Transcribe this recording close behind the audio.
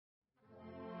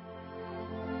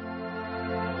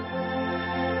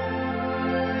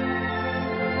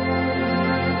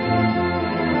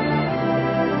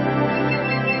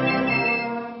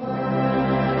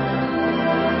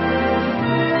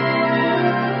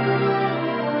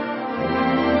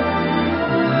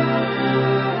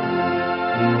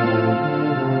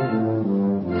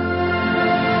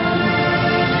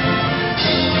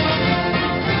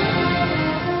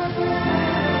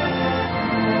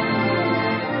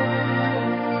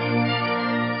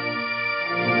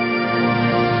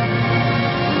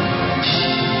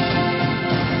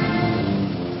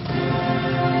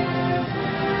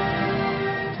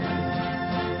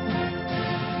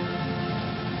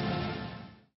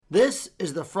This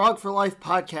is the Frog for Life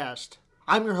podcast.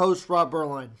 I'm your host, Rob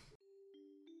Berline.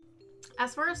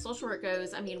 As far as social work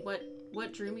goes,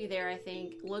 what drew me there, I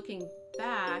think, looking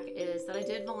back, is that I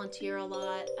did volunteer a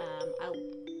lot. I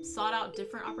sought out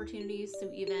different opportunities. So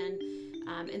even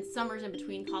in summers in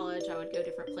between college, I would go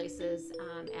different places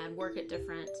and work at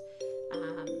different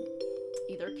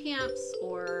either camps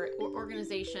or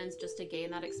organizations just to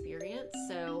gain that experience.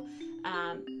 So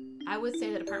I would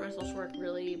say the Department of Social Work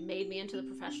really made me into the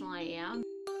professional I am.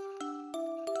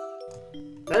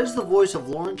 That is the voice of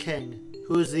Lauren King,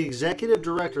 who is the Executive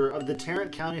Director of the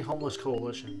Tarrant County Homeless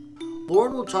Coalition.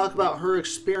 Lauren will talk about her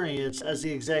experience as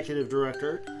the Executive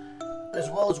Director,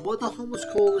 as well as what the Homeless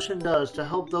Coalition does to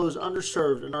help those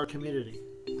underserved in our community.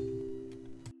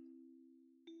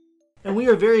 And we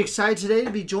are very excited today to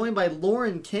be joined by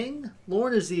Lauren King.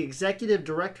 Lauren is the Executive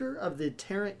Director of the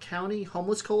Tarrant County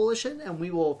Homeless Coalition, and we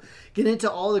will get into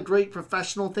all the great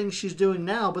professional things she's doing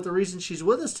now, but the reason she's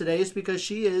with us today is because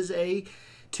she is a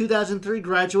 2003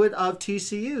 graduate of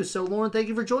TCU. So Lauren, thank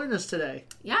you for joining us today.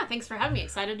 Yeah, thanks for having me.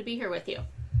 Excited to be here with you.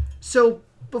 So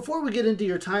before we get into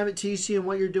your time at TCU and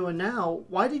what you're doing now,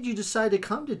 why did you decide to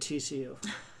come to TCU?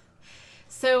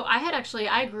 So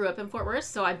I grew up in Fort Worth,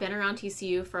 so I've been around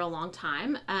TCU for a long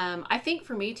time. I think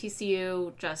for me,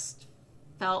 TCU just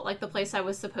felt like the place I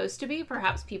was supposed to be.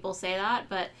 Perhaps people say that,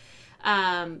 but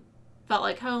felt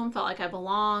like home, felt like I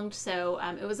belonged. So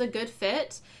it was a good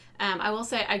fit. I will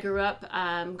say I grew up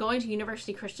going to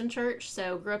University Christian Church,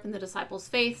 so grew up in the Disciples'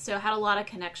 faith, so had a lot of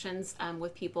connections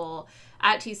with people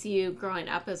at TCU growing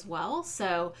up as well.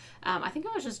 So I think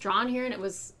I was just drawn here, and it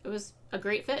was a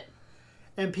great fit.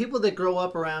 And people that grow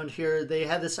up around here, they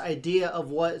have this idea of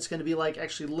what it's going to be like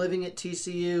actually living at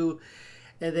TCU.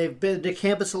 And they've been to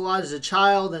campus a lot as a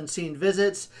child and seen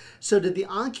visits. So did the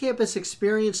on-campus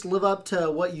experience live up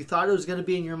to what you thought it was going to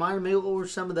be in your mind? Maybe what were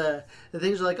some of the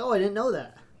things you're like, oh, I didn't know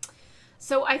that?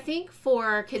 So I think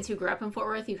for kids who grew up in Fort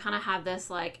Worth, you kind of have this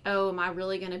like, oh, am I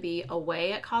really going to be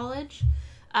away at college?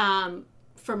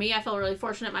 For me, I feel really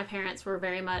fortunate. My parents were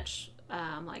very much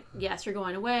like, yes, you're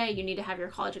going away. You need to have your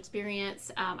college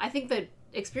experience. I think the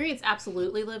experience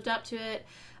absolutely lived up to it.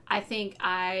 I think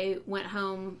I went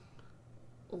home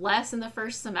less in the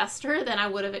first semester than I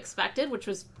would have expected, which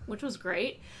was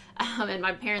great. And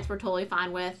my parents were totally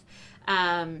fine with.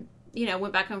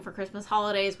 Went back home for Christmas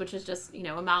holidays, which is just,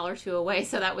 a mile or two away.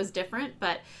 So that was different.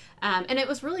 But, and it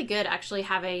was really good actually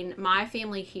having my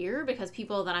family here, because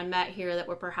people that I met here that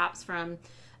were perhaps from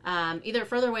either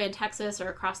further away in Texas or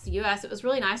across the U.S., it was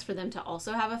really nice for them to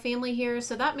also have a family here.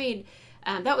 So that made,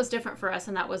 that was different for us.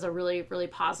 And that was a really, really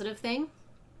positive thing.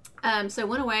 So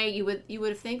went away, you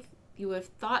would have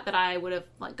thought that I would have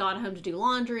like gone home to do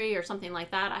laundry or something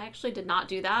like that. I actually did not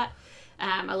do that.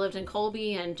 I lived in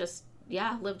Colby and just,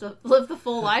 lived the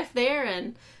full life there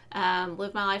and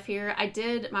lived my life here.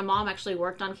 My mom actually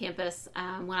worked on campus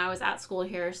when I was at school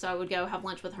here, so I would go have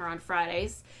lunch with her on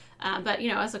Fridays. But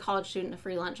as a college student, a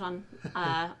free lunch on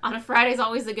a Friday is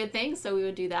always a good thing, so we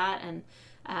would do that and,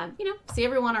 see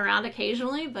everyone around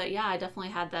occasionally. But yeah, I definitely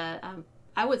had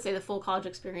I would say the full college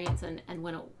experience and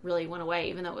when it really went away,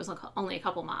 even though it was only a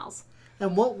couple miles.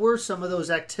 And what were some of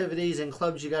those activities and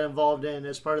clubs you got involved in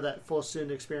as part of that full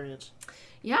student experience?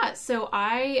 Yeah, so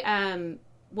I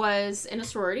was in a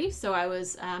sorority. So I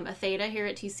was a Theta here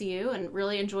at TCU and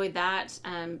really enjoyed that.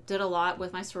 Did a lot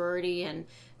with my sorority and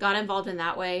got involved in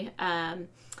that way.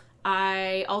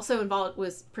 I also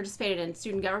participated in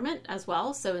student government as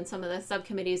well. So in some of the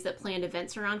subcommittees that planned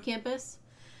events around campus.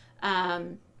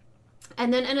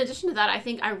 And then in addition to that, I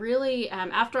think I really,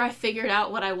 after I figured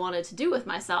out what I wanted to do with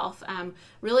myself,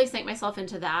 really sank myself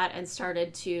into that and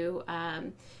started to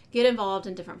get involved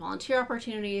in different volunteer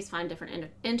opportunities, find different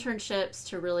internships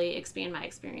to really expand my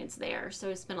experience there. So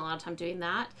I spent a lot of time doing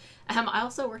that. I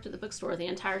also worked at the bookstore the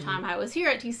entire time I was here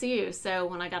at TCU. So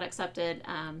when I got accepted,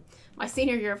 my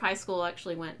senior year of high school, I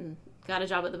actually went and got a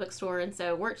job at the bookstore. And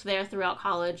so worked there throughout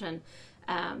college and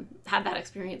had that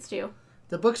experience too.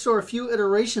 The bookstore a few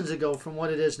iterations ago from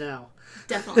what it is now.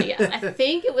 Definitely, yes. I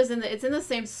think it's in the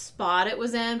same spot it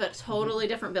was in, but totally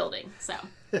different building. So,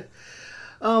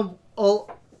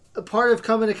 a part of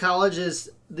coming to college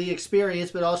is the experience,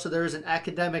 but also there is an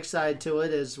academic side to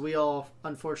it, as we all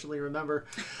unfortunately remember.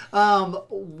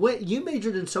 You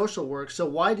majored in social work, so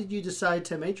why did you decide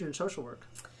to major in social work?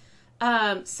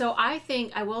 So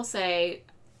I will say,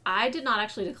 I did not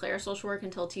actually declare social work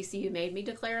until TCU made me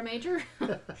declare a major.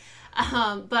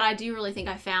 But I do really think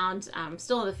I found,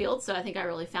 still in the field, so I think I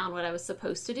really found what I was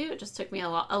supposed to do. It just took me a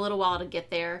little while to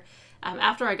get there.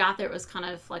 After I got there, it was kind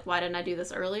of like, why didn't I do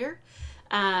this earlier?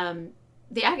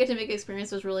 the academic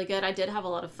experience was really good. I did have a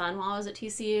lot of fun while I was at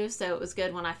TCU, so it was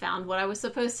good when I found what I was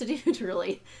supposed to do to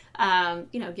really,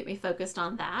 get me focused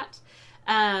on that.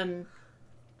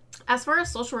 As far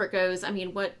as social work goes, I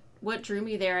mean, what drew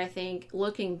me there, I think,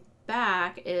 looking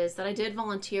back, is that I did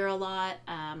volunteer a lot.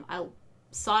 I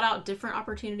sought out different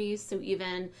opportunities, so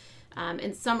even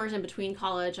in summers in between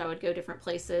college, I would go different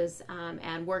places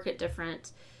and work at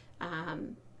different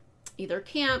either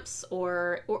camps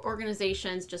or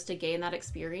organizations just to gain that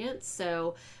experience.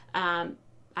 So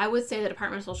I would say the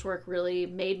Department of Social Work really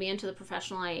made me into the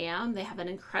professional I am. They have an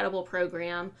incredible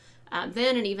program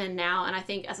then and even now. And I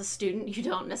think as a student, you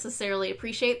don't necessarily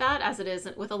appreciate that, as it is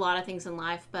with a lot of things in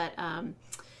life. But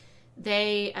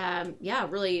they,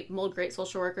 really mold great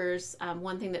social workers.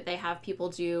 One thing that they have people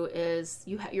do is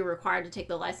you're required to take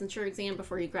the licensure exam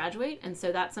before you graduate. And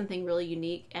so that's something really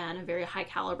unique and a very high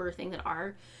caliber thing that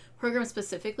our program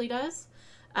specifically does.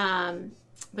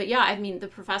 But yeah, I mean, the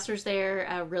professors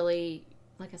there really,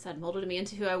 like I said, molded me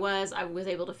into who I was. I was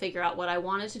able to figure out what I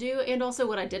wanted to do and also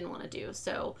what I didn't want to do.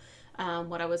 So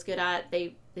what I was good at,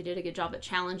 they did a good job at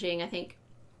challenging. I think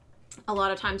a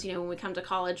lot of times, when we come to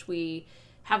college, we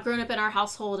have grown up in our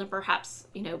household and perhaps,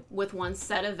 with one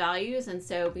set of values. And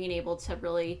so being able to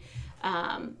really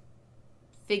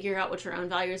figure out what your own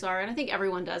values are. And I think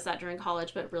everyone does that during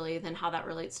college, but really then how that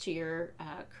relates to your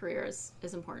career is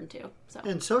important too. So.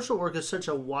 And social work is such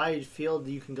a wide field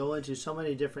that you can go into so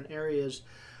many different areas.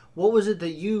 What was it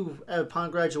that you,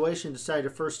 upon graduation, decided to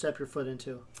first step your foot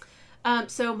into?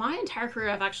 So my entire career,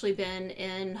 I've actually been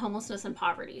in homelessness and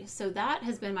poverty. So that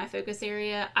has been my focus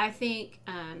area. I think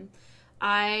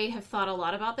I have thought a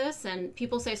lot about this, and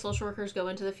people say social workers go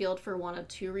into the field for one of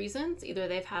two reasons. Either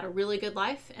they've had a really good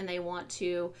life and they want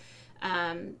to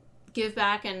give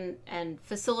back and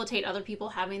facilitate other people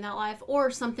having that life, or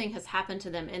something has happened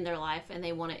to them in their life and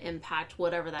they want to impact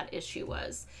whatever that issue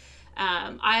was.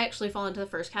 I actually fall into the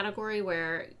first category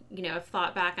where, I've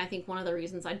thought back. I think one of the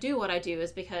reasons I do what I do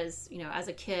is because, as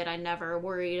a kid, I never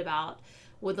worried about,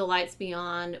 would the lights be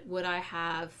on? Would I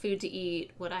have food to eat?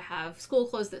 Would I have school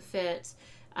clothes that fit?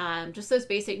 Just those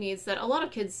basic needs that a lot of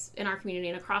kids in our community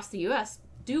and across the U.S.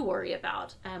 do worry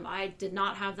about. I did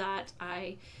not have that.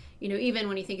 Even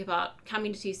when you think about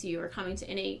coming to TCU or coming to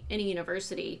any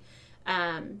university,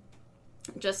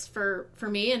 just for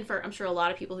me and for I'm sure a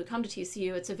lot of people who come to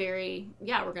TCU, it's a very,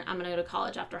 I'm going to go to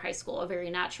college after high school, a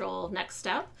very natural next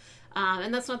step.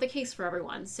 And that's not the case for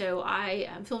everyone. So I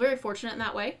feel very fortunate in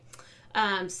that way.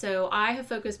 So I have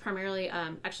focused primarily,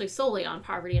 actually solely on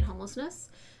poverty and homelessness.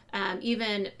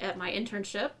 Even at my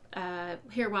internship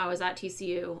here while I was at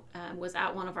TCU, was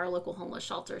at one of our local homeless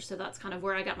shelters. So that's kind of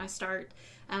where I got my start.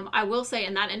 I will say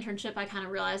in that internship, I kind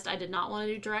of realized I did not want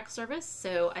to do direct service.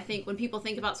 So I think when people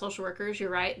think about social workers, you're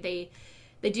right.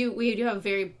 We do have a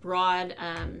very broad,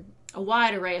 a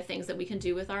wide array of things that we can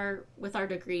do with our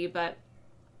degree. But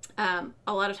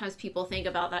a lot of times people think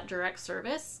about that direct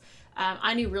service.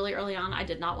 I knew really early on I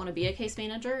did not want to be a case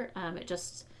manager.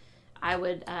 I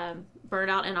would burn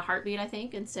out in a heartbeat, I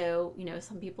think. And so,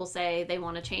 some people say they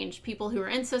want to change people who are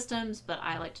in systems, but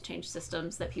I like to change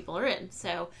systems that people are in.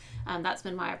 So that's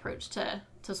been my approach to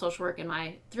social work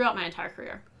throughout my entire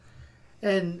career.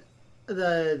 And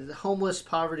the homeless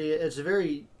poverty, it's a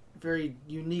very, very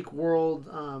unique world.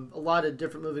 A lot of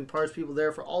different moving parts, people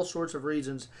there for all sorts of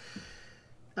reasons.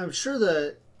 I'm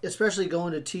sure especially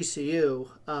going to TCU,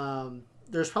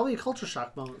 there's probably a culture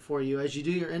shock moment for you as you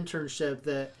do your internship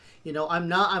that,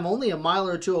 I'm only a mile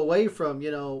or two away from,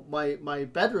 my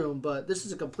bedroom, but this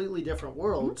is a completely different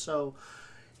world. Mm-hmm. So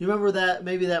you remember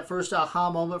that first aha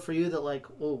moment for you that like,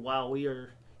 oh, wow, we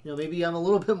are, maybe I'm a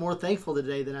little bit more thankful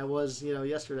today than I was,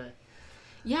 yesterday.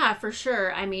 Yeah, for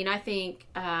sure. I mean, I think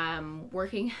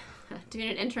doing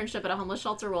an internship at a homeless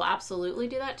shelter will absolutely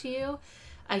do that to you.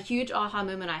 A huge aha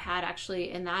moment I had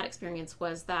actually in that experience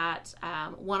was that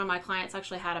one of my clients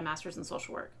actually had a master's in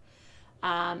social work.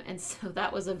 And so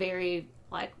that was a very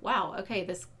wow, okay,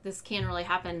 this can really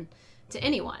happen to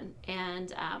anyone.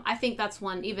 And I think that's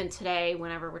one, even today,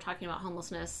 whenever we're talking about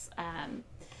homelessness,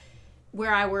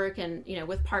 where I work and,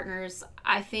 with partners,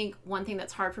 I think one thing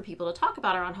that's hard for people to talk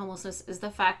about around homelessness is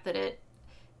the fact that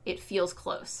it feels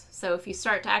close. So if you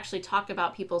start to actually talk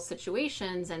about people's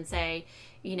situations and say,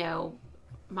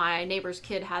 my neighbor's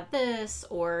kid had this,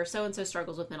 or so-and-so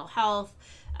struggles with mental health,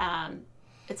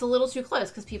 it's a little too close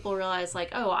because people realize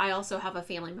I also have a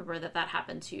family member that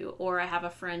happened to, or I have a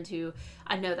friend who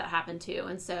I know that happened to.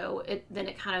 And so you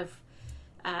kind of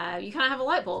have a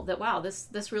light bulb that, wow,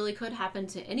 this really could happen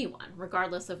to anyone,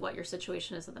 regardless of what your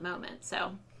situation is at the moment.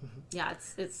 So yeah,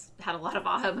 it's had a lot of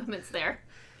aha moments there.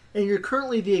 And you're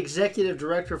currently the executive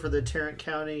director for the Tarrant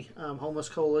County Homeless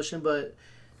Coalition, but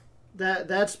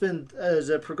that's been as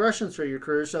a progression through your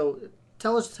career. So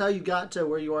tell us how you got to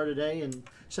where you are today and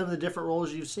some of the different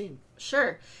roles you've seen.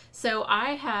 Sure. So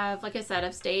I have, like I said,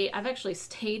 I've actually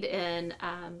stayed in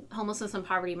homelessness and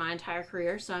poverty my entire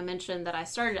career. So I mentioned that I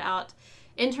started out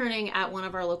interning at one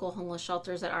of our local homeless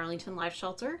shelters at Arlington Life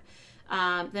Shelter.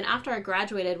 Then after I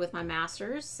graduated with my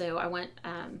master's, so I went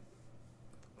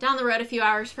down the road a few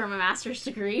hours for my master's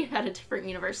degree at a different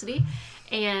university.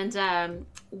 And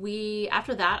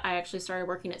after that, I actually started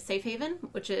working at Safe Haven,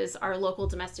 which is our local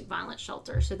domestic violence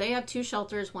shelter. So they have two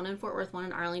shelters, one in Fort Worth, one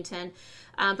in Arlington.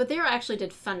 But they actually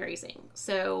did fundraising.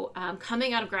 So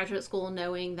coming out of graduate school,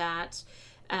 knowing that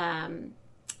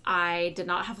I did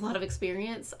not have a lot of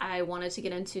experience, I wanted to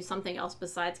get into something else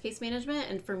besides case management.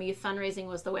 And for me, fundraising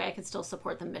was the way I could still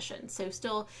support the mission. So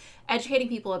still educating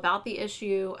people about the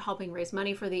issue, helping raise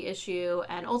money for the issue,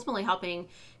 and ultimately helping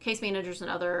case managers and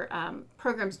other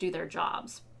programs do their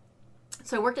jobs.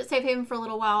 So I worked at Safe Haven for a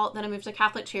little while. Then I moved to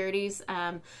Catholic Charities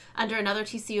under another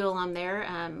TCU alum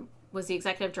there, was the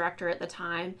executive director at the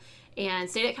time, and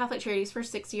stayed at Catholic Charities for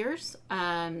 6 years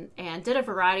and did a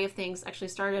variety of things. Actually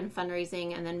started in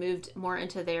fundraising and then moved more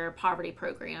into their poverty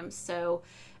programs. So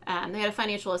they had a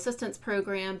financial assistance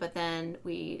program, but then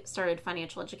we started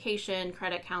financial education,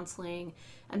 credit counseling,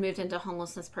 and moved into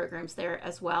homelessness programs there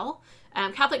as well.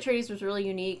 Catholic Charities was really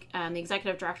unique. The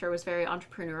executive director was very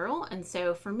entrepreneurial. And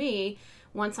so for me,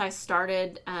 once I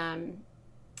started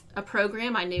a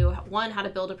program, I knew, one, how to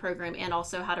build a program and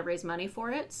also how to raise money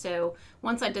for it. So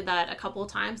once I did that a couple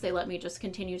of times, they let me just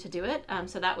continue to do it.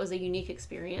 So that was a unique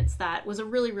experience that was a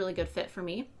really, really good fit for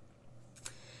me.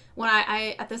 When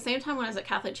I at the same time when I was at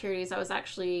Catholic Charities, I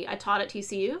taught at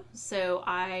TCU. So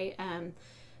I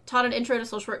taught an intro to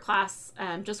social work class,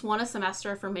 just one a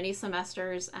semester for many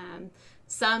semesters.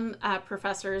 Some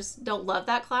professors don't love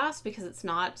that class because it's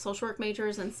not social work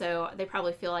majors, and so they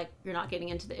probably feel like you're not getting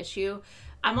into the issue.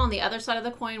 I'm on the other side of the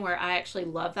coin where I actually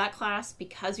love that class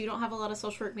because you don't have a lot of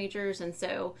social work majors, and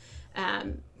so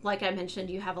like I mentioned,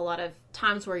 you have a lot of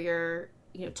times where you're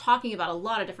talking about a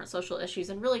lot of different social issues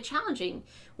and really challenging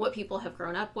what people have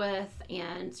grown up with,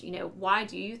 and why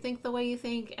do you think the way you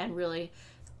think, and really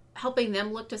helping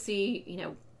them look to see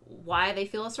why they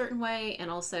feel a certain way.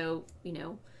 And also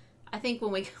I think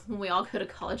when we all go to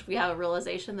college, we have a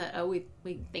realization that we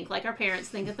think like our parents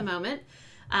think at the moment,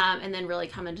 and then really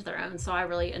come into their own. So I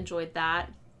really enjoyed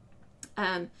that.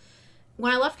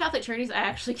 When I left Catholic Charities, I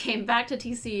actually came back to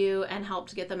TCU and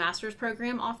helped get the master's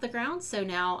program off the ground. So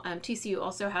now TCU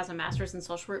also has a master's in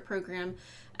social work program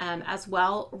as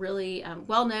well, really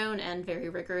well known and very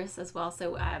rigorous as well.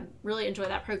 So really enjoy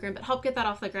that program, but helped get that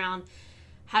off the ground.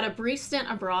 Had a brief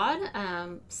stint abroad.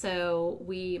 So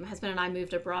my husband and I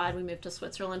moved abroad. We moved to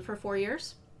Switzerland for 4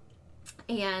 years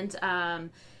and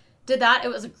did that. It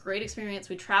was a great experience.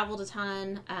 We traveled a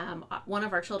ton. One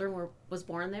of our children was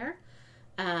born there.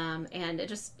 And it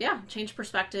just, changed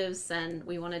perspectives, and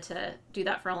we wanted to do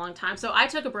that for a long time. So I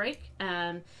took a break.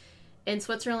 In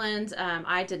Switzerland,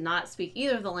 I did not speak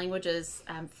either of the languages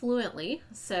fluently.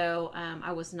 So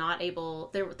I was not able,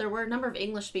 there were a number of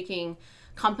English-speaking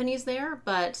companies there,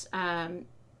 but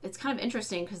it's kind of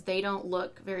interesting because they don't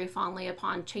look very fondly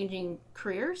upon changing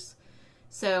careers.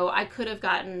 So I could have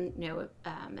gotten,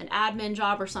 an admin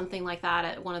job or something like that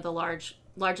at one of the large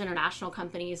international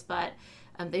companies, but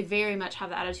they very much have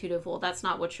the attitude of, well, that's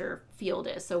not what your field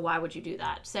is, so why would you do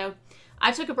that? So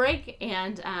I took a break,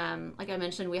 and like I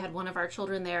mentioned, we had one of our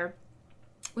children there.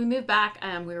 We moved back.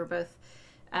 We were both,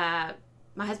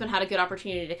 my husband had a good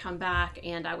opportunity to come back,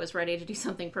 and I was ready to do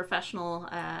something professional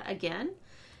again.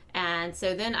 And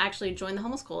so then I actually joined the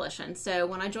Homeless Coalition. So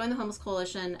when I joined the Homeless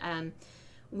Coalition,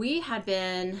 we had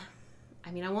been,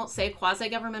 I won't say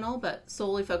quasi-governmental, but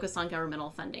solely focused on governmental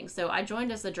funding. So I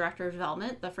joined as the director of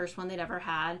development, the first one they'd ever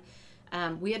had.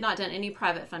 We had not done any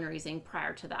private fundraising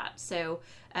prior to that. So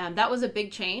that was a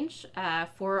big change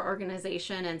for our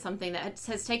organization, and something that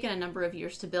has taken a number of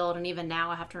years to build. And even now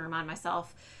I have to remind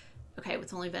myself, okay,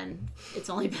 it's only been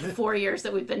 4 years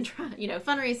that we've been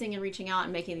fundraising and reaching out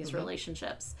and making these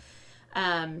relationships.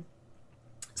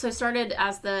 So I started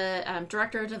as the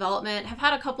director of development, have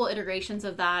had a couple iterations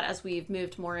of that as we've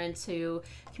moved more into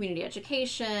community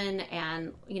education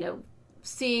and,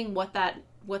 seeing what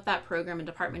that program and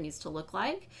department needs to look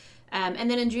like. And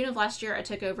then in June of last year, I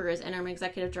took over as interim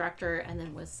executive director, and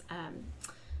then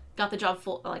got the job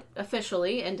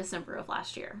officially in December of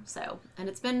last year. So, and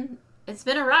it's been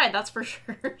a ride, that's for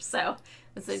sure. So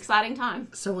it's an exciting time.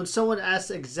 So when someone asks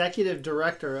executive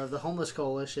director of the Homeless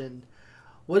Coalition,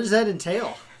 what does that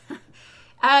entail?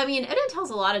 I mean, it entails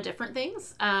a lot of different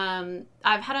things. I've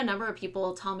had a number of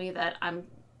people tell me that I'm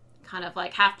kind of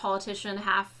like half politician,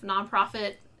 half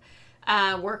nonprofit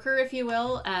worker, if you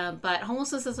will. But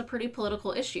homelessness is a pretty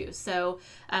political issue. So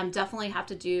definitely have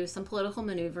to do some political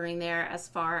maneuvering there as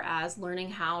far as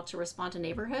learning how to respond to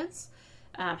neighborhoods,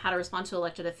 how to respond to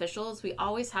elected officials. We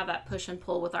always have that push and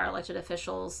pull with our elected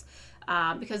officials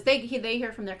because they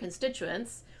hear from their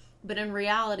constituents. But in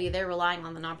reality, they're relying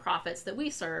on the nonprofits that we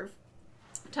serve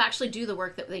to actually do the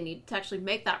work that they need, to actually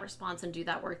make that response and do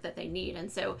that work that they need. And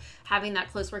so having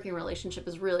that close working relationship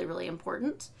is really, really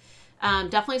important.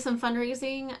 Definitely some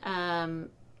fundraising,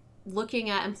 looking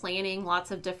at and planning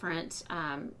lots of different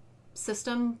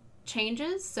system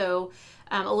changes. So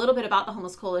a little bit about the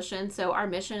Homeless Coalition. So our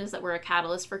mission is that we're a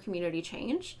catalyst for community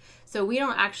change. So we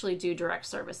don't actually do direct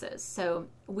services. So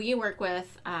we work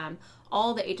with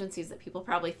all the agencies that people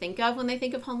probably think of when they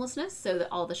think of homelessness. So that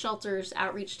all the shelters,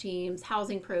 outreach teams,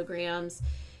 housing programs,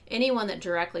 anyone that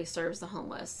directly serves the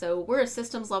homeless. So we're a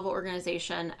systems level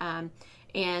organization.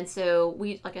 And so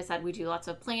we, like I said, we do lots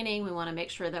of planning. We want to make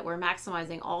sure that we're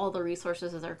maximizing all the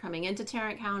resources that are coming into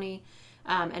Tarrant County,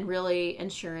 and really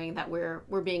ensuring that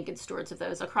we're being good stewards of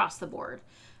those across the board.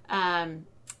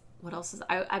 What else is,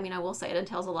 I mean, I will say it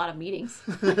entails a lot of meetings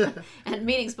and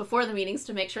meetings before the meetings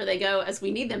to make sure they go as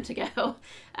we need them to go.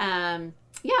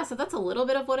 Yeah, so that's a little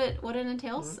bit of what it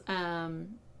entails.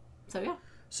 So yeah.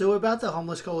 So about the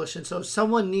Homeless Coalition, so if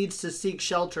someone needs to seek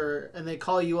shelter and they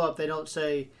call you up, they don't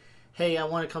say, hey, I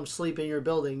want to come sleep in your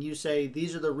building. You say,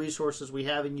 these are the resources we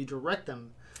have, and you direct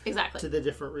them exactly to the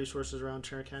different resources around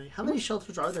Tarrant County. How many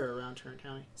shelters are there around Tarrant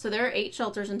County? So there are 8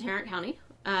 shelters in Tarrant County,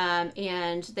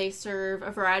 and they serve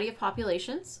a variety of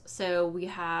populations. So we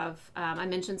have, I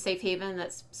mentioned Safe Haven,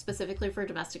 that's specifically for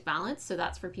domestic violence. So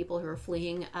that's for people who are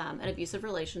fleeing an abusive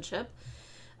relationship.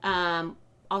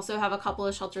 Also have a couple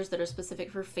of shelters that are specific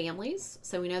for families.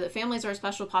 So we know that families are a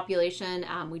special population.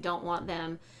 We don't want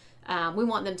them, we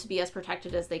want them to be as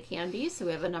protected as they can be. So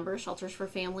we have a number of shelters for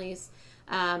families.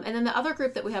 And then the other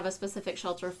group that we have a specific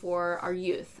shelter for are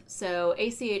youth. So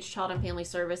ACH Child and Family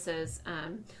Services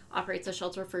operates a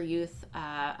shelter for youth,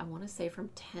 I want to say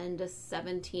from 10 to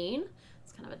 17.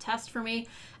 It's kind of a test for me.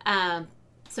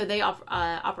 So they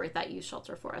operate that youth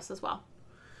shelter for us as well.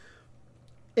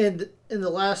 And in the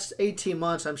last 18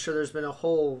 months, I'm sure there's been a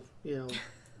whole,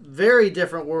 very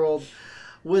different world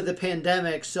with the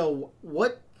pandemic. So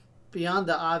what, beyond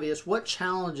the obvious, what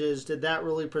challenges did that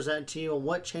really present to you, and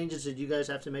what changes did you guys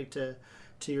have to make to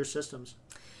your systems?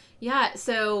 Yeah,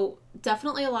 so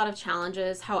definitely a lot of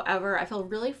challenges. However, I feel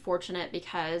really fortunate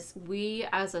because we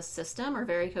as a system are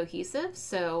very cohesive.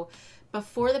 So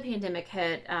before the pandemic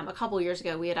hit, a couple years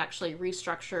ago, we had actually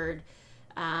restructured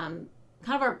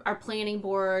kind of our planning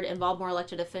board, involved more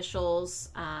elected officials,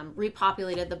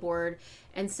 repopulated the board.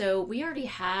 And so we already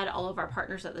had all of our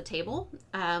partners at the table,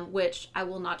 which I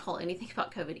will not call anything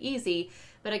about COVID easy,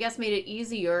 but I guess made it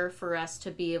easier for us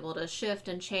to be able to shift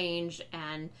and change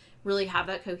and really have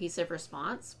that cohesive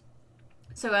response.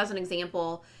 So as an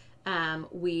example,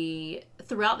 we,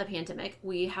 throughout the pandemic,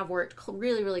 we have worked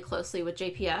really, really closely with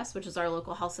JPS, which is our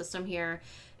local health system here,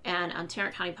 and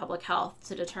Tarrant County Public Health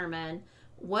to determine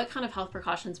what kind of health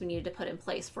precautions we needed to put in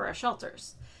place for our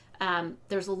shelters.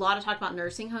 There's a lot of talk about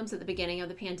nursing homes at the beginning of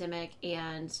the pandemic,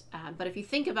 and but if you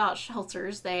think about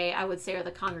shelters, they, I would say, are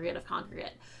the congregate of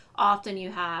congregate. Often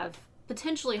you have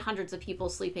potentially hundreds of people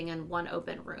sleeping in one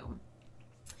open room.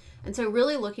 And so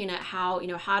really looking at how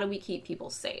do we keep people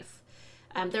safe?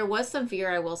 There was some fear,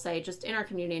 I will say, just in our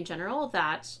community in general,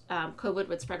 that COVID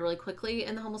would spread really quickly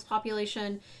in the homeless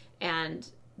population, and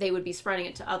they would be spreading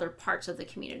it to other parts of the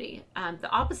community. The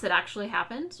opposite actually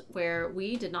happened, where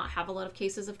we did not have a lot of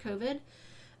cases of COVID.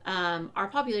 Our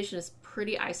population is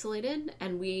pretty isolated,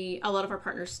 and a lot of our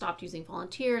partners stopped using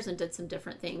volunteers and did some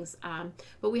different things.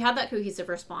 But we had that cohesive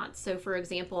response. So for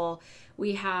example,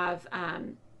 we have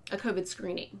a COVID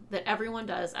screening that everyone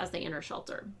does as they enter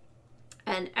shelter.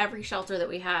 And every shelter that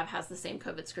we have has the same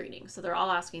COVID screening. So they're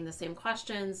all asking the same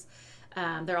questions.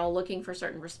 They're all looking for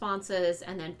certain responses,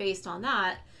 and then based on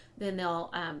that, then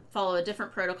they'll follow a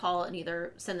different protocol and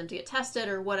either send them to get tested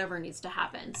or whatever needs to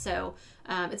happen. So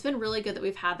it's been really good that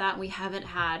we've had that, and we haven't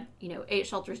had 8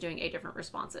 shelters doing 8 different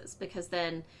responses, because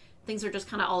then things are just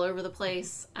kind of all over the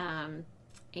place and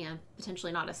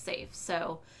potentially not as safe.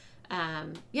 So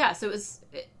so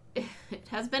it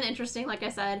has been interesting, like I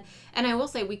said, and I will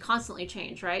say we constantly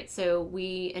change, right? So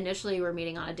we initially were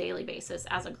meeting on a daily basis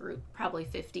as a group, probably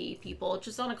 50 people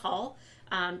just on a call,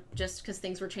 just because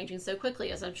things were changing so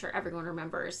quickly, as I'm sure everyone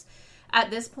remembers. At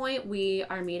this point, we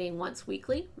are meeting once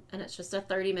weekly, and it's just a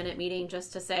 30-minute meeting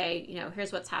just to say,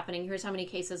 here's what's happening. Here's how many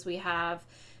cases we have.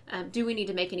 Do we need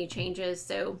to make any changes?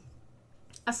 So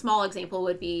a small example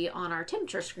would be on our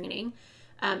temperature screening.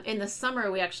 In the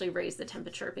summer, we actually raise the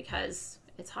temperature because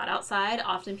it's hot outside.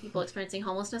 Often people experiencing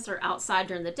homelessness are outside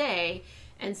during the day.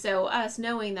 And so us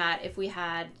knowing that if we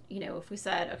had, if we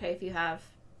said, okay, if you have,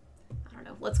 I don't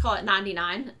know, let's call it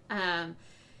 99,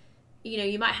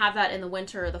 you might have that in the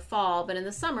winter or the fall, but in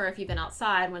the summer, if you've been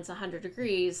outside when it's 100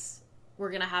 degrees, we're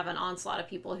going to have an onslaught of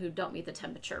people who don't meet the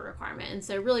temperature requirement. And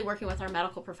so really working with our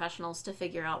medical professionals to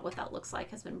figure out what that looks like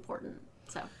has been important.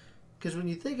 So, because when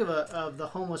you think of the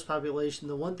homeless population,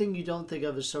 the one thing you don't think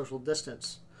of is social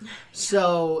distance.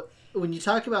 So when you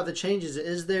talk about the changes,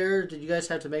 did you guys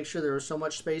have to make sure there was so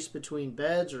much space between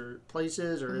beds or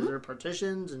places, or is there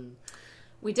partitions? And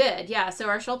we did, yeah. So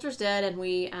our shelters did, and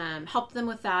we helped them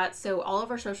with that. So all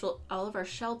of our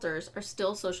shelters are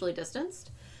still socially distanced.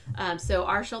 So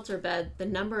our shelter bed, the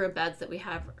number of beds that we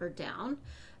have are down.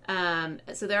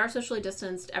 So they are socially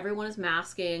distanced. Everyone is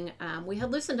masking. We had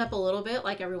loosened up a little bit,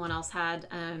 like everyone else had.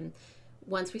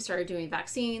 Once we started doing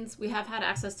vaccines, we have had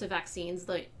access to vaccines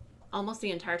almost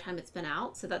the entire time it's been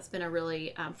out. So that's been a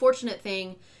really fortunate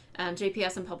thing.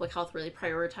 JPS and Public Health really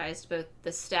prioritized both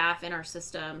the staff in our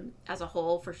system as a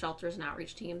whole for shelters and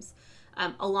outreach teams,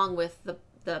 along with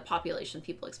the population,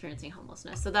 people experiencing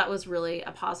homelessness. So that was really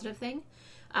a positive thing.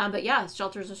 But yeah,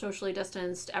 shelters are socially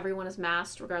distanced. Everyone is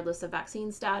masked regardless of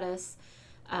vaccine status.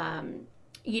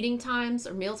 Eating times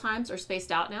or meal times are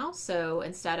spaced out now. So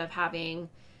instead of having,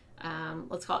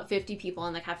 let's call it 50 people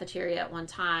in the cafeteria at one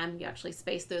time, you actually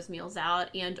space those meals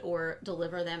out and or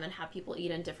deliver them and have people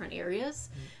eat in different areas.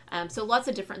 So lots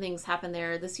of different things happen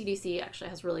there. The CDC actually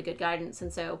has really good guidance.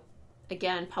 And so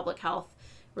again, Public Health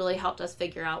really helped us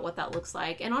figure out what that looks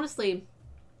like. And honestly,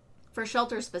 for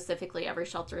shelters specifically, every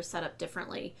shelter is set up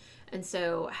differently. And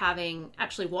so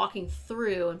actually walking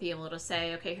through and being able to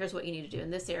say, okay, here's what you need to do in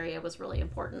this area was really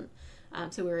important.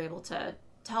 So we were able to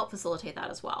help facilitate that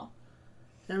as well.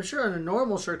 And I'm sure under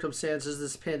normal circumstances,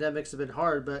 this pandemic's been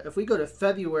hard, but if we go to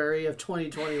February of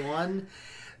 2021,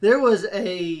 there was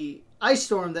a ice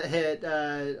storm that hit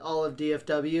all of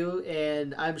DFW,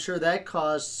 and I'm sure that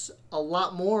caused a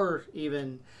lot more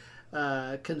even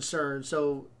concern.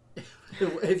 So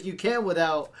if you can,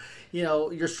 without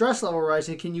your stress level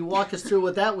rising, can you walk us through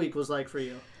what that week was like for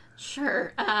you?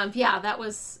 Sure. Yeah, that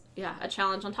was a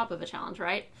challenge on top of a challenge,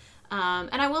 right? And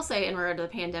I will say, in regard to the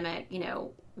pandemic,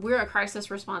 we're a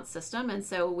crisis response system, and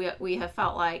so we have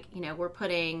felt like we're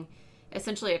putting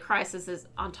essentially a crisis is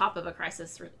on top of a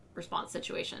crisis response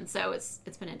situation. So it's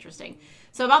been interesting.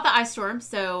 So about the ice storm,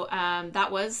 so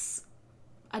that was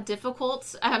a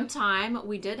difficult time.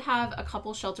 We did have a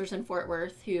couple shelters in Fort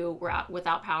Worth who were out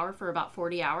without power for about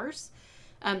 40 hours.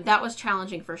 That was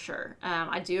challenging for sure.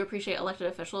 I do appreciate elected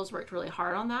officials worked really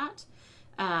hard on that,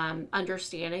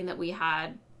 understanding that we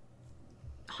had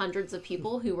hundreds of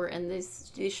people who were in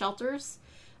these shelters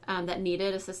that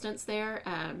needed assistance there.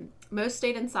 Most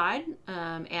stayed inside,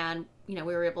 and we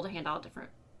were able to hand out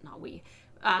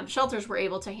shelters were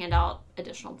able to hand out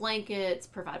additional blankets,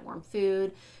 provide warm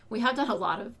food. We have done a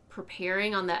lot of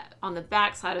preparing on the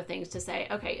back side of things to say,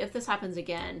 okay, if this happens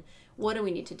again, what do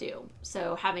we need to do?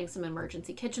 So having some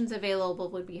emergency kitchens available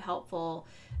would be helpful.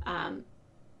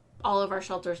 All of our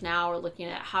shelters now are looking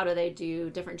at how do they do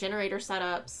different generator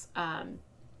setups.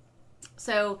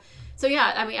 So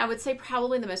yeah, I would say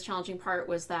probably the most challenging part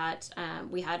was that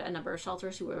we had a number of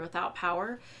shelters who were without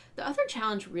power. The other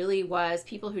challenge really was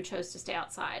people who chose to stay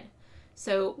outside.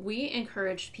 So we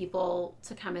encouraged people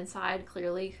to come inside,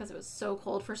 clearly, because it was so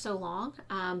cold for so long.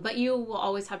 But you will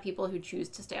always have people who choose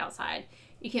to stay outside.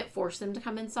 You can't force them to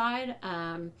come inside.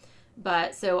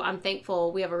 But so I'm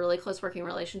thankful we have a really close working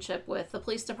relationship with the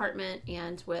police department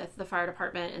and with the fire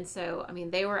department. And so,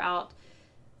 they were out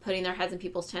putting their heads in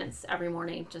people's tents every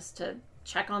morning just to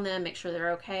check on them, make sure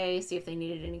they're okay, see if they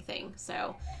needed anything.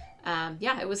 So,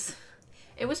 it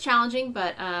was challenging,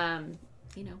 but,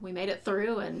 we made it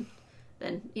through and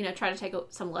then, try to take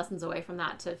some lessons away from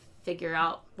that to figure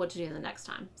out what to do the next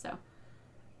time. So,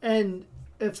 and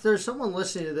if there's someone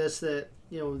listening to this that,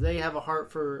 they have a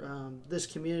heart for this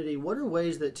community, what are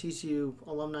ways that TCU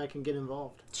alumni can get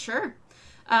involved? Sure.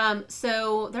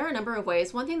 So there are a number of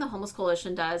ways. One thing the Homeless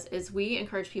Coalition does is we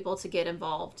encourage people to get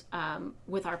involved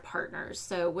with our partners.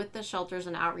 So with the shelters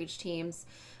and outreach teams,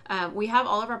 We have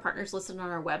all of our partners listed on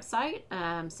our website,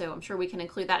 so I'm sure we can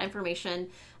include that information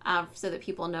so that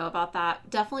people know about that.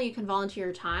 Definitely, you can volunteer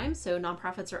your time. So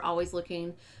nonprofits are always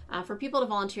looking for people to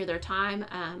volunteer their time.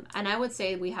 And I would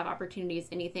say we have opportunities,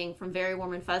 anything from very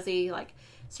warm and fuzzy, like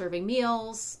serving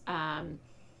meals,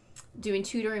 doing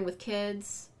tutoring with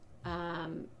kids,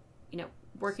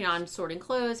 working on sorting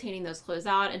clothes, handing those clothes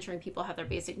out, ensuring people have their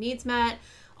basic needs met,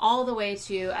 all the way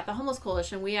to, at the Homeless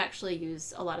Coalition, we actually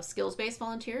use a lot of skills-based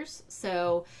volunteers.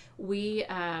 So we,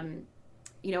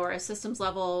 are a systems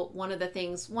level. One of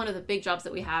the big jobs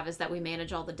that we have is that we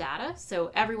manage all the data.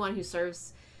 So everyone who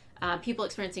serves people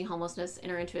experiencing homelessness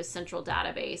enter into a central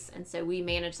database. And so we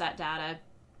manage that data.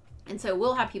 And so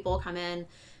we'll have people come in,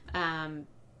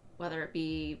 whether it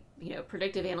be,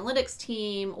 predictive analytics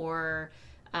team or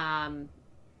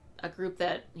a group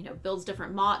that builds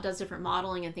does different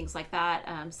modeling and things like that.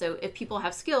 So if people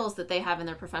have skills that they have in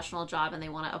their professional job and they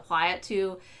want to apply it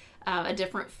to a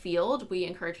different field, we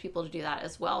encourage people to do that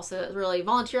as well. So really,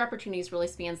 volunteer opportunities really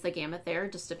spans the gamut there,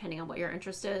 just depending on what your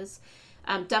interest is.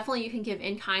 Definitely, you can give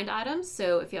in-kind items.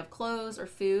 So if you have clothes or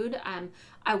food,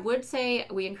 I would say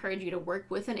we encourage you to work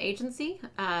with an agency.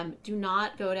 Do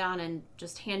not go down and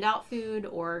just hand out food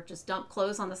or just dump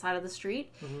clothes on the side of the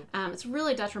street. Mm-hmm. It's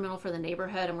really detrimental for the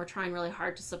neighborhood, and we're trying really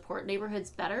hard to support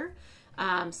neighborhoods better.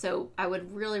 So I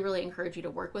would really, really encourage you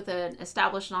to work with an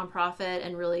established nonprofit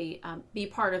and really be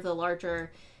part of the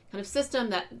larger kind of system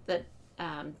that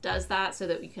does that, so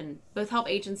that we can both help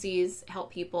agencies,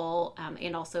 help people,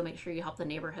 and also make sure you help the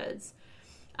neighborhoods.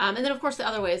 And then, of course, the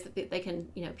other ways that they can,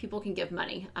 people can give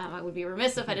money. I would be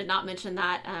remiss if I did not mention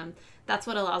that. That's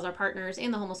what allows our partners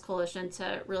and the Homeless Coalition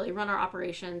to really run our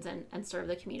operations and serve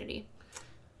the community.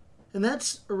 And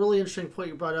that's a really interesting point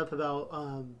you brought up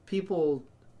about people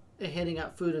handing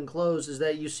out food and clothes, is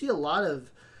that you see a lot of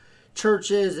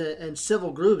churches and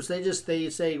civil groups, they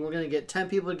say, we're going to get 10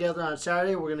 people together on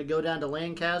Saturday, we're going to go down to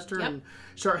Lancaster and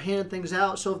start handing things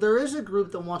out. So if there is a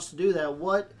group that wants to do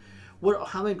that,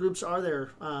 how many groups are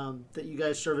there that you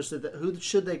guys service? Who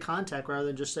should they contact rather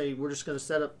than just say, we're just going to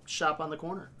set up shop on the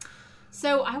corner?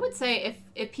 So I would say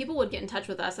if people would get in touch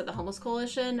with us at the Homeless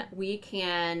Coalition, we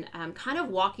can kind of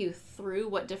walk you through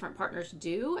what different partners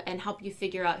do and help you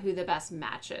figure out who the best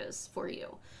match is for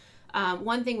you.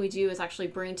 One thing we do is actually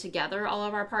bring together all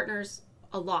of our partners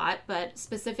a lot, but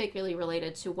specifically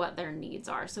related to what their needs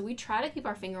are. So we try to keep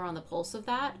our finger on the pulse of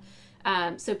that.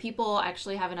 So people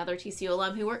actually have another TCU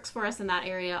alum who works for us in that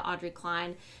area, Audrey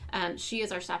Klein. She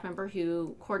is our staff member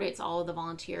who coordinates all of the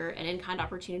volunteer and in-kind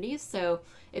opportunities. So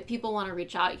if people want to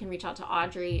reach out, you can reach out to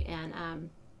Audrey and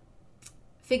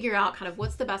figure out kind of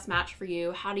what's the best match for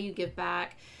you. How do you give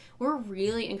back? We're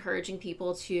really encouraging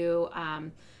people to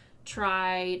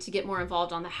try to get more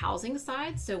involved on the housing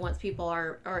side. So once people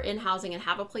are in housing and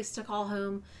have a place to call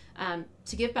home,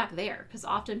 to give back there, because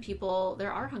often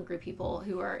there are hungry people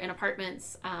who are in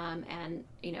apartments and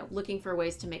looking for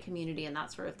ways to make community and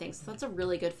that sort of thing. So that's a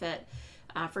really good fit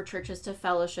for churches to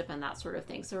fellowship and that sort of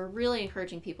thing. So we're really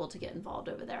encouraging people to get involved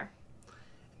over there.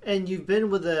 And you've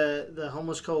been with the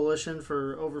Homeless Coalition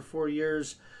for over 4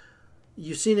 years.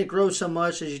 You've seen it grow so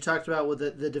much, as you talked about with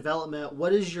the development.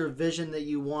 What is your vision that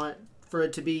you want for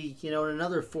it to be, in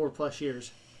another 4+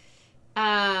 years?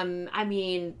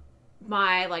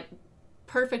 My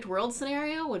perfect world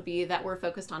scenario would be that we're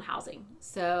focused on housing.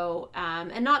 So,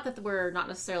 and not that we're not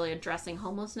necessarily addressing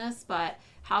homelessness, but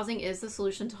housing is the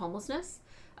solution to homelessness.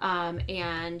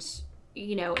 In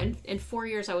 4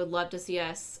 years, I would love to see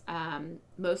us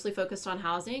mostly focused on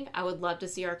housing. I would love to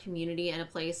see our community in a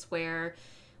place where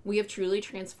we have truly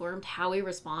transformed how we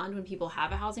respond when people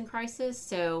have a housing crisis.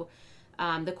 So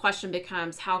the question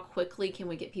becomes, how quickly can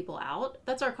we get people out?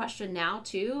 That's our question now,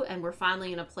 too. And we're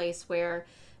finally in a place where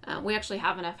we actually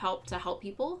have enough help to help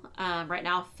people. Right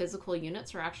now, physical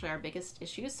units are actually our biggest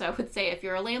issue. So I would say if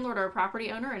you're a landlord or a property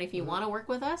owner, and if you want to work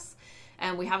with us,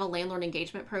 and we have a landlord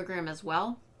engagement program as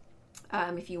well.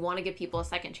 If you want to give people a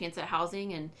second chance at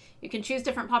housing, and you can choose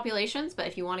different populations, but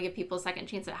if you want to give people a second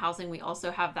chance at housing, we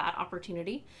also have that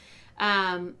opportunity.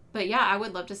 But yeah, I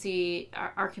would love to see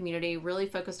our community really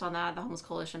focused on that, the Homeless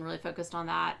Coalition really focused on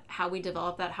that, how we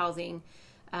develop that housing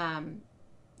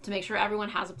to make sure everyone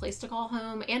has a place to call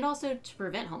home, and also to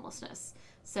prevent homelessness.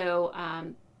 So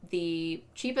the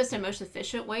cheapest and most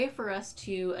efficient way for us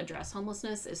to address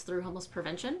homelessness is through homeless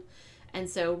prevention. And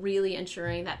so really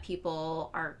ensuring that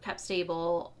people are kept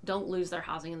stable, don't lose their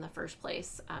housing in the first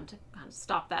place, to kind of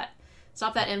stop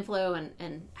that inflow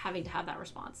and having to have that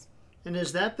response. And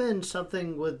has that been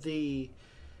something with the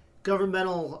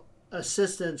governmental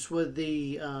assistance with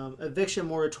the eviction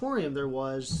moratorium there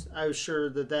was? I was sure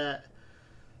that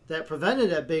that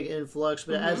prevented a big influx.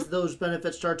 But as those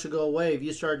benefits start to go away, have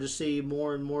you started to see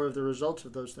more and more of the results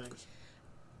of those things?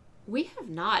 We have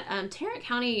not. Tarrant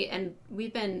County, and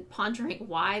we've been pondering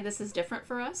why this is different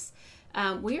for us.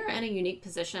 We are in a unique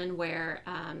position where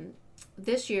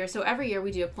this year, so every year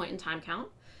we do a point in time count,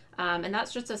 and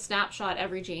that's just a snapshot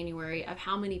every January of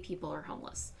how many people are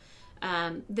homeless.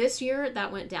 This year,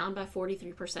 that went down by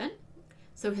 43%.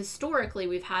 So historically,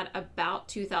 we've had about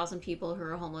 2,000 people who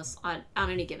are homeless on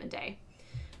any given day.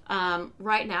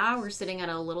 Right now, we're sitting at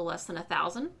a little less than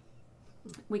 1,000.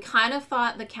 We kind of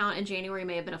thought the count in January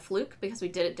may have been a fluke because we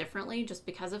did it differently just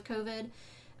because of COVID.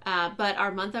 But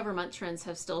our month-over-month trends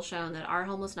have still shown that our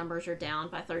homeless numbers are down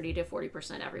by 30 to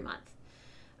 40% every month.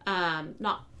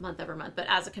 Not month-over-month, but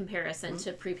as a comparison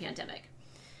to pre-pandemic.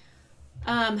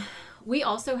 We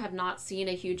also have not seen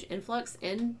a huge influx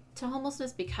into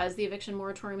homelessness because the eviction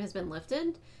moratorium has been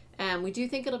lifted. We do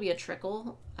think it'll be a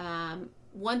trickle.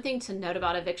 One thing to note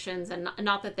about evictions, and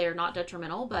not that they're not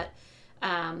detrimental, but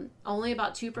only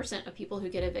about 2% of people who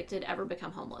get evicted ever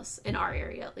become homeless, in our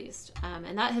area at least.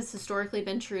 And that has historically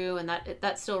been true, and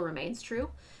that still remains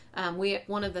true.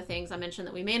 One of the things I mentioned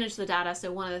that we manage the data,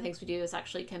 so one of the things we do is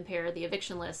actually compare the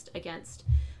eviction list against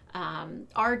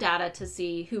our data to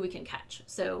see who we can catch.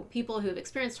 So people who have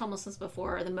experienced homelessness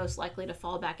before are the most likely to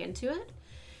fall back into it.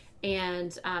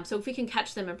 And so if we can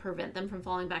catch them and prevent them from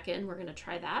falling back in, we're going to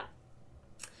try that.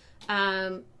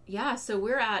 So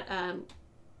we're at, I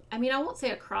won't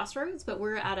say a crossroads, but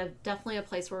we're at definitely a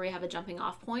place where we have a jumping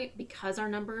off point because our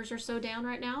numbers are so down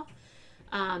right now.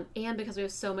 And because we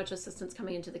have so much assistance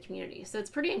coming into the community. So it's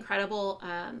pretty incredible.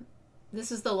 This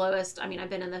is the lowest. I've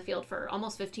been in the field for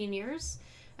almost 15 years.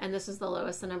 And this is the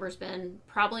lowest the number's been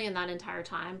probably in that entire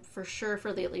time, for sure,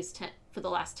 for the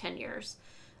last 10 years.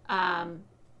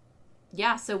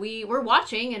 So we're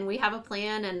watching, and we have a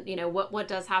plan, and what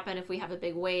does happen if we have a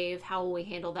big wave, how will we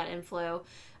handle that inflow?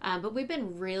 But we've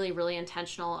been really, really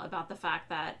intentional about the fact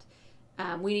that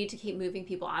we need to keep moving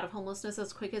people out of homelessness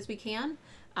as quick as we can,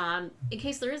 in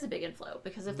case there is a big inflow,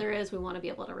 because if there is, we want to be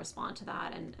able to respond to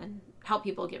that and help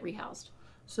people get rehoused.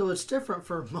 So it's different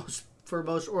for most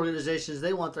organizations.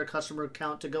 They want their customer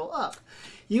count to go up.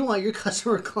 You want your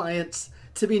customer clients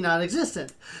to be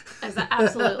non-existent.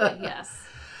 Absolutely, yes.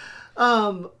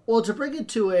 Well, to bring it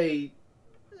to a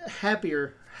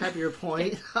happier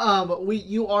point,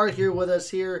 you are here with us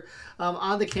here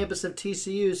on the campus of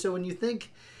TCU. So when you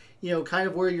think, kind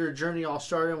of where your journey all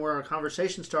started and where our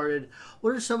conversation started,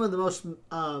 what are some of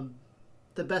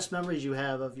the best memories you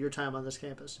have of your time on this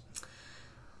campus?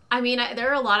 There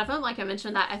are a lot of them. Like I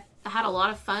mentioned, I had a lot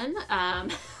of fun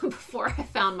before I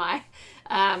found my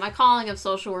calling of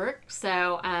social work.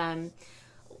 So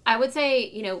I would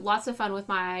say, lots of fun with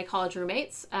my college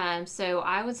roommates. So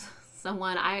I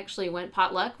actually went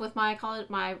potluck with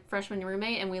my freshman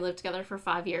roommate, and we lived together for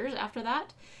 5 years after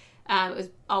that. It was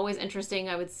always interesting.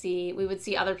 We would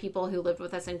see other people who lived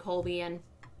with us in Colby, and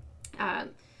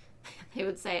they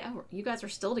would say, "Oh, you guys are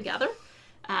still together?"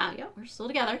 Yeah, we're still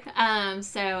together. And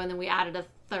then we added a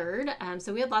third.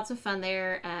 So we had lots of fun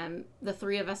there. The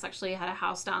three of us actually had a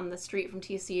house down the street from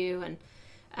TCU, and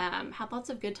had lots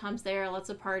of good times there, lots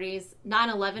of parties.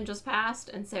 9/11 just passed,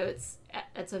 and so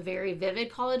it's a very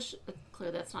vivid college.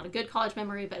 Clearly that's not a good college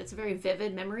memory, but it's a very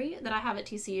vivid memory that I have at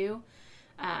TCU.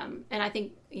 And I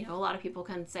think, a lot of people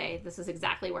can say this is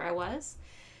exactly where I was.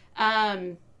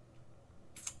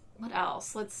 What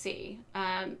else? Let's see.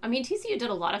 TCU did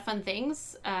a lot of fun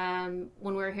things when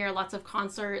we were here. Lots of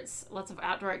concerts, lots of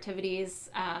outdoor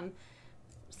activities,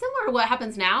 similar to what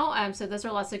happens now. So those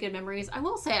are lots of good memories. I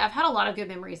will say I've had a lot of good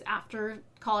memories after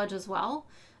college as well.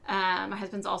 My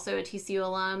husband's also a TCU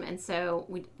alum, and so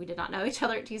we did not know each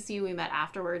other at TCU. We met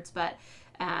afterwards, but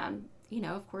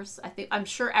of course, I'm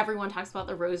sure everyone talks about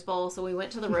the Rose Bowl. So we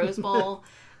went to the Rose Bowl.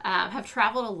 Have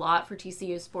traveled a lot for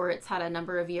TCU sports. Had a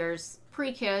number of years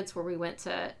pre-kids where we went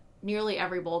to nearly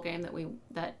every bowl game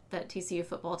that TCU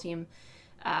football team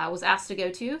was asked to go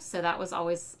to. So that was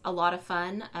always a lot of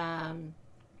fun.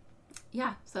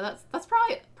 So that's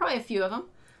probably a few of them.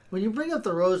 When you bring up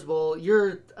the Rose Bowl,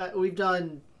 we've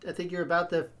done, I think you're about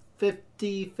the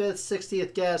 55th,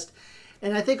 60th guest,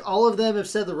 and I think all of them have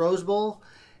said the Rose Bowl.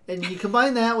 And you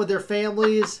combine that with their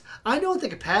families. I know what the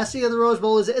capacity of the Rose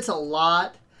Bowl is. It's a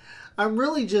lot. I'm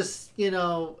really just,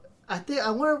 I think I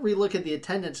want to relook at the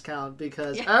attendance count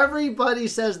because everybody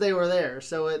says they were there.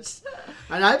 So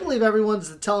and I believe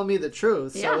everyone's telling me the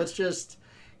truth. So it's just,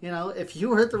 if you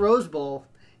were at the Rose Bowl,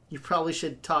 you probably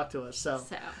should talk to us. So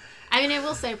I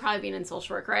will say probably being in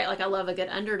social work, right? Like I love a good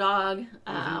underdog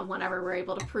whenever we're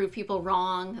able to prove people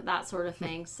wrong, that sort of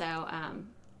thing. So,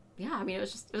 yeah, I mean, it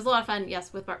was a lot of fun.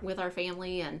 Yes, with our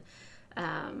family and,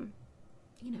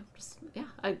 just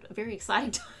a very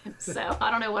exciting time. So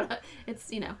I don't know what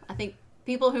it's. I think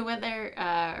people who went there,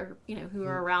 or who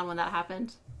were around when that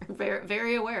happened, are very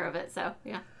very aware of it. So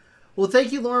yeah. Well,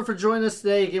 thank you, Lauren, for joining us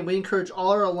today. Again, we encourage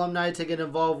all our alumni to get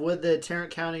involved with the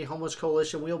Tarrant County Homeless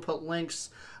Coalition. We'll put links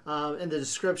in the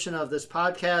description of this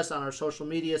podcast on our social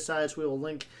media sites. We will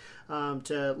link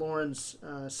to Lauren's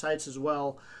sites as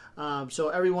well. So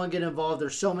everyone get involved.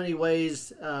 There's so many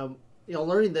ways,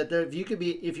 learning that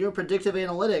if you're in predictive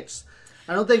analytics,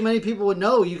 I don't think many people would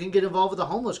know you can get involved with the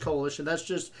Homeless Coalition.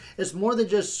 It's more than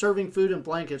just serving food and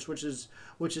blankets, which is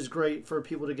great for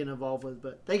people to get involved with.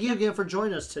 But thank you again for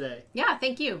joining us today. Yeah,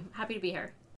 thank you. Happy to be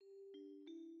here.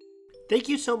 Thank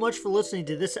you so much for listening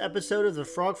to this episode of the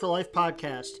Frog for Life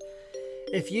podcast.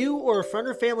 If you or a friend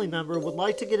or family member would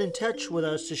like to get in touch with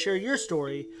us to share your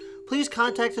story, please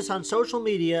contact us on social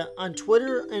media on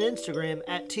Twitter and Instagram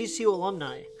at TCU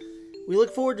Alumni. We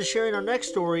look forward to sharing our next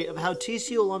story of how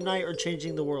TCU alumni are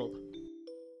changing the world.